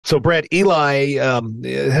So, Brad, Eli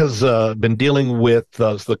has been dealing with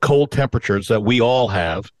the cold temperatures that we all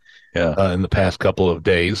have Yeah. in the past couple of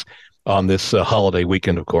days on this holiday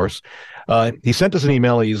weekend, of course. He sent us an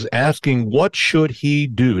email. He's asking what should he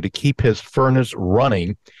do to keep his furnace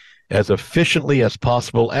running as efficiently as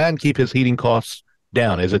possible and keep his heating costs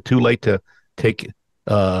down. Is it too late to take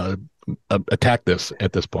uh, attack this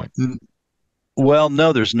at this point? Well,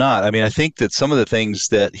 no, there's not. I mean, I think that some of the things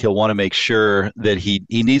that he'll want to make sure that he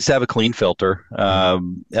needs to have a clean filter.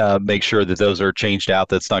 Make sure that those are changed out.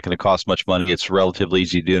 That's not going to cost much money. It's relatively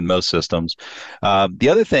easy to do in most systems. The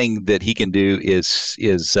other thing that he can do is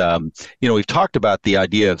we've talked about the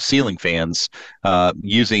idea of ceiling fans,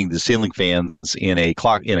 using the ceiling fans in a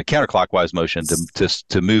counterclockwise motion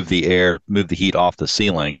to move move the heat off the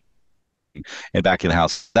ceiling and back in the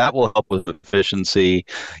house. That will help with efficiency.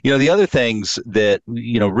 The other things that,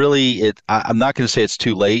 really I'm not going to say it's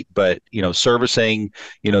too late, but, servicing,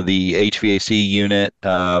 the HVAC unit,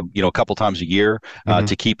 a couple times a year Hmm.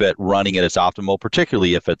 to keep it running at its optimal,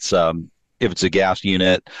 particularly if it's a gas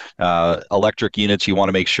unit. Electric units, you want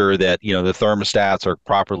to make sure that, the thermostats are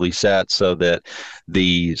properly set so that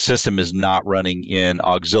the system is not running in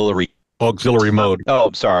Auxiliary mode. Oh,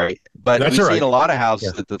 I'm sorry, but That's we all see in right. a lot of Yeah.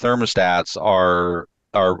 houses that the thermostats are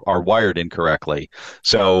wired incorrectly.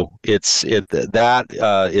 So that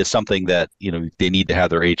is something that they need to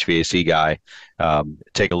have their HVAC guy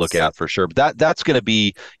take a look at for sure. But that's going to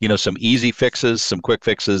be some easy fixes, some quick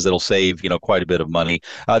fixes that'll save quite a bit of money.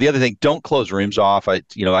 The other thing, don't close rooms off. I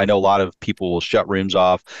know a lot of people will shut rooms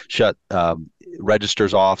off, shut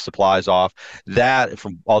registers off, supplies off. That,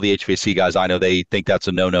 from all the HVAC guys I know, they think that's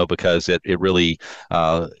a no-no because it really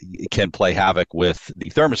can play havoc with the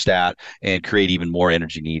thermostat and create even more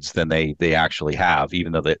energy needs than they actually have.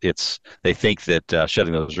 Even though they think that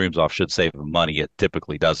shutting those rooms off should save them money, it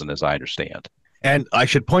typically doesn't, as I understand. And I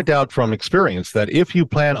should point out from experience that if you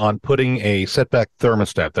plan on putting a setback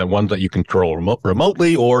thermostat, that one that you control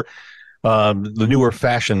remotely, or the newer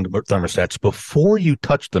fashioned thermostats, before you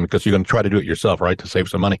touch them, because you're going to try to do it yourself, right, to save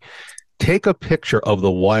some money, take a picture of the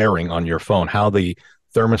wiring on your phone, how the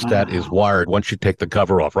thermostat is Ah, wired once you take the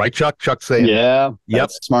cover off, right, Chuck? Chuck saying, yeah, yep.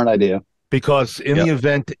 that's a smart idea. Because in the Yep.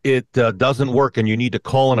 event it doesn't work and you need to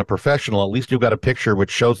call in a professional, at least you've got a picture which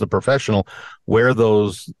shows the professional where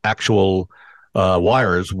those actual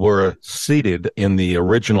wires were seated in the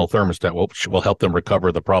original thermostat, which will help them recover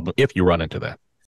the problem if you run into that.